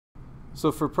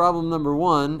So for problem number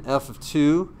 1, f of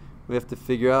 2, we have to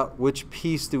figure out which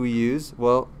piece do we use.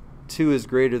 Well, 2 is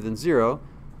greater than 0,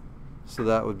 so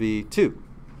that would be 2.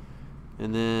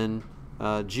 And then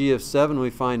g of 7, we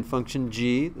find function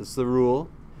g. That's the rule.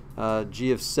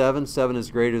 G of 7, 7 is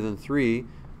greater than 3,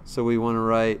 so we want to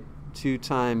write 2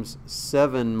 times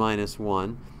 7 minus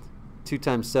 1. 2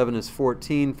 times 7 is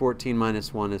 14. 14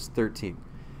 minus 1 is 13.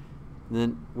 And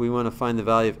then we want to find the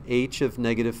value of h of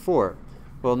negative 4.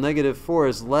 Well, negative 4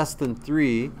 is less than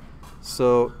 3,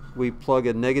 so we plug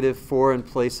a negative 4 in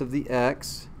place of the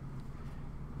x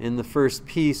in the first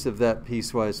piece of that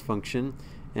piecewise function.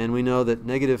 And we know that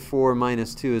negative 4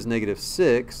 minus 2 is negative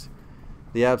 6.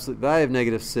 The absolute value of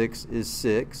negative 6 is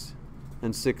 6.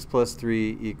 And 6 plus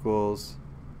 3 equals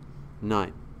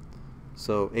 9.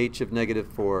 So h of negative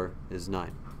 4 is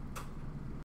 9.